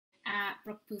at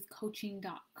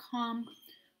brookeboothcoaching.com,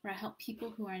 where I help people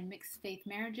who are in mixed faith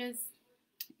marriages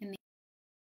in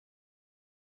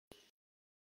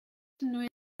the noise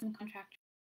and contractors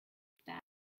that are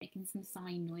making some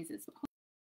sawing noises, but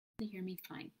hopefully you hear me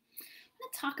fine. I'm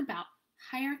going to talk about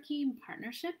hierarchy and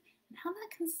partnership and how that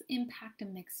can impact a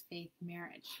mixed faith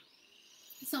marriage.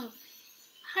 So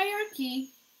hierarchy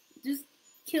just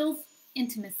kills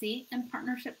intimacy and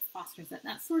partnership fosters it.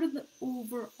 That's sort of the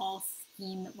overall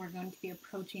scheme that we're going to be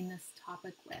approaching this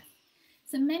topic with.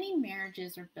 So many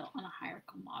marriages are built on a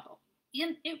hierarchical model,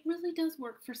 and it really does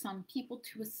work for some people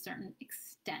to a certain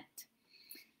extent.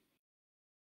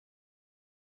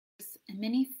 And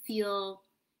many feel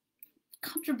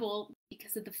comfortable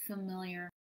because of the familiar,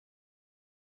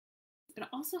 but it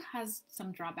also has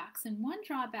some drawbacks, and one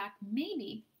drawback may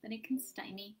be that it can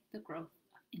stymie the growth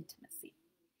of intimacy.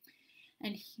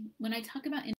 And when I talk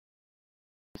about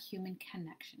human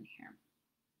connection here,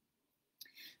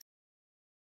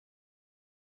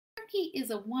 hierarchy is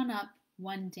a one up,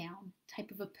 one down type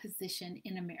of a position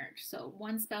in a marriage. So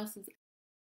one spouse is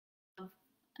above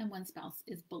and one spouse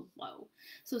is below.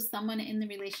 So someone in the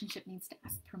relationship needs to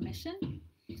ask permission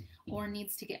or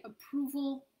needs to get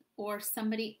approval, or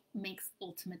somebody makes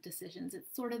ultimate decisions.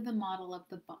 It's sort of the model of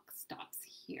the buck stops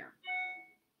here.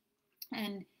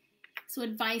 And so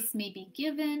advice may be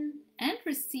given and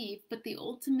received, but the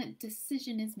ultimate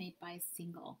decision is made by a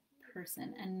single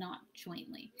person and not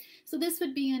jointly. So this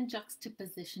would be in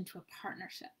juxtaposition to a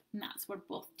partnership. And that's where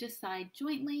both decide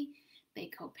jointly. They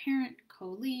co-parent,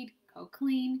 co-lead,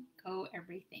 co-clean,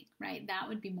 co-everything, right? That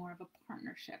would be more of a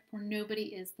partnership where nobody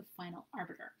is the final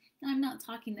arbiter. Now, I'm not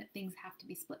talking that things have to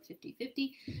be split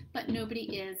 50-50, but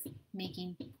nobody is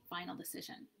making final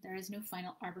decision. There is no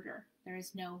final arbiter. There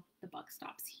is no the buck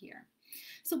stops here.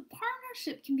 So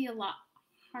partnership can be a lot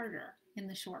harder in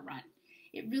the short run.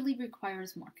 It really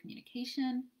requires more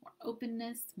communication, more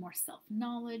openness, more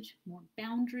self-knowledge, more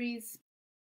boundaries.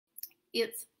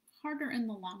 It's harder in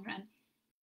the long run.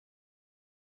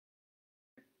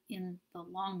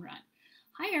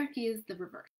 Hierarchy is the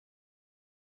reverse.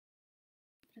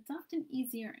 But it's often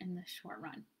easier in the short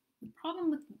run. The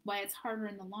problem with why it's harder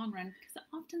in the long run is because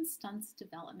it often stunts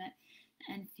development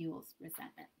and fuels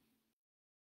resentment.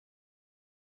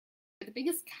 The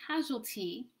biggest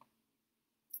casualty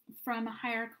from a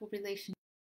hierarchical relationship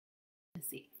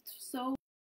is so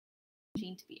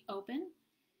challenging to be open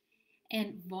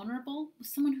and vulnerable with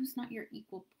someone who's not your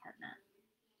equal partner.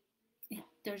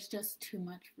 There's just too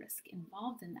much risk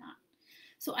involved in that.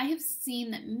 So I have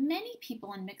seen that many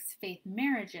people in mixed faith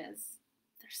marriages,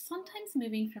 they're sometimes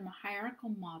moving from a hierarchical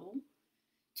model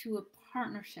to a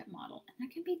partnership model. And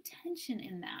there can be tension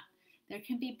in that. There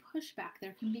can be pushback,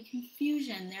 there can be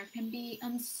confusion, there can be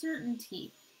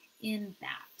uncertainty in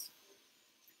that.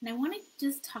 And I want to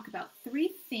just talk about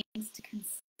 3 things to consider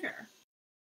to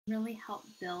really help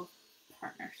build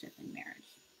partnership in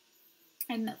marriage.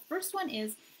 And the first one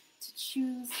is to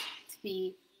choose to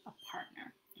be a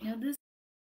partner. You know, this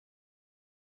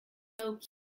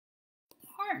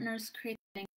partners create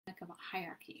the dynamic of a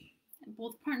hierarchy, and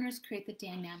both partners create the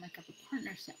dynamic of a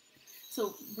partnership.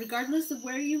 So regardless of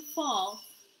where you fall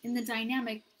in the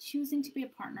dynamic, choosing to be a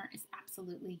partner is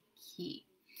absolutely key.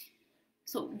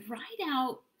 So write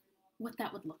out what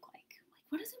that would look like. Like,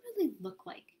 what does it really look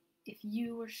like if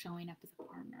you were showing up as a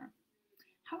partner?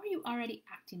 How are you already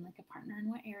acting like a partner? In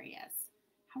what areas?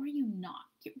 How are you not?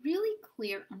 Get really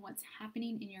clear on what's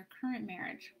happening in your current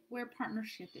marriage, where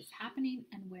partnership is happening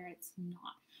and where it's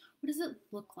not. What does it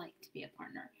look like to be a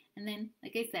partner? And then,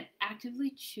 like I said,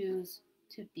 actively choose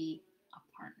to be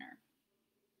a partner.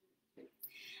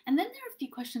 And then there are a few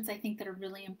questions I think that are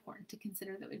really important to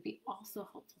consider that would be also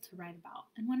helpful to write about.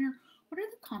 And what are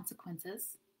the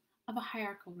consequences of a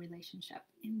hierarchical relationship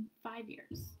in 5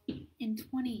 years, in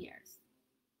 20 years?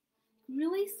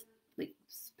 Really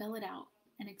spell it out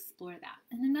and explore that.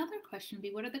 And another question would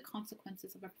be, what are the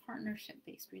consequences of a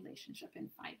partnership-based relationship in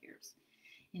 5 years,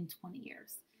 in 20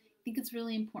 years? I think it's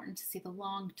really important to see the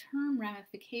long-term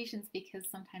ramifications, because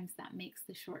sometimes that makes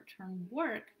the short-term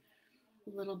work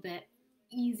a little bit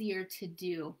easier to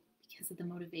do because of the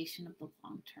motivation of the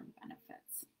long-term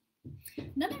benefits.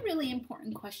 Another really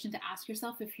important question to ask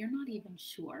yourself, if you're not even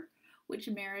sure which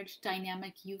marriage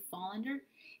dynamic you fall under,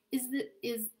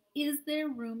 is there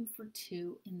room for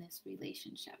 2 in this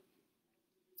relationship?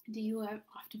 Do you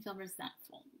often feel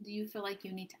resentful? Do you feel like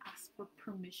you need to ask for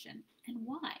permission, and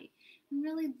why? And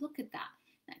really look at that.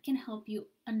 That can help you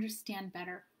understand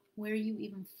better where you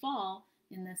even fall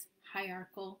in this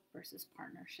hierarchical versus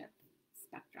partnership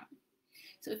spectrum.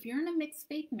 So if you're in a mixed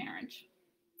faith marriage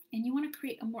and you want to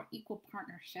create a more equal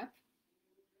partnership,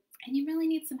 and you really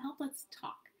need some help, let's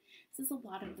talk. This is a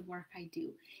lot of the work I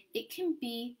do. It can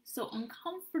be so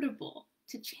uncomfortable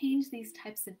to change these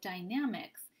types of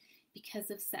dynamics because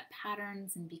of set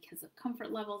patterns and because of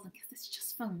comfort levels and because it's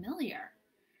just familiar.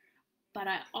 But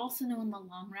I also know in the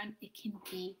long run, it can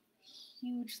be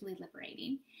hugely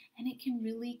liberating, and it can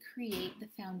really create the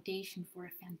foundation for a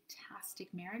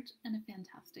fantastic marriage and a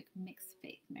fantastic mixed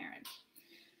faith marriage.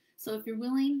 So if you're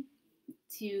willing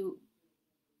to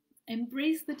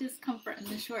embrace the discomfort in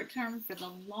the short term for the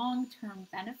long-term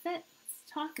benefit,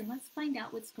 let's talk and let's find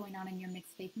out what's going on in your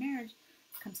mixed faith marriage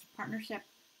when it comes to partnership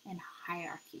and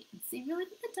hierarchy, and see really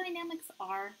what the dynamics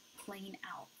are playing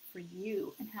out for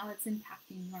you and how it's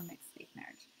impacting your mixed faith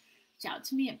marriage. Reach out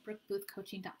to me at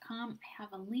brookeboothcoaching.com. I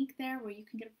have a link there where you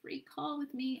can get a free call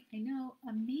with me. I know,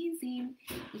 amazing.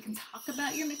 We can talk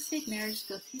about your mixed faith marriage,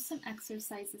 go through some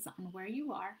exercises on where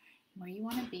you are and where you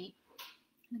want to be,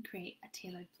 and create a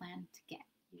tailored plan to get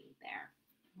you there.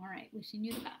 All right, wishing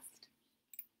you the best.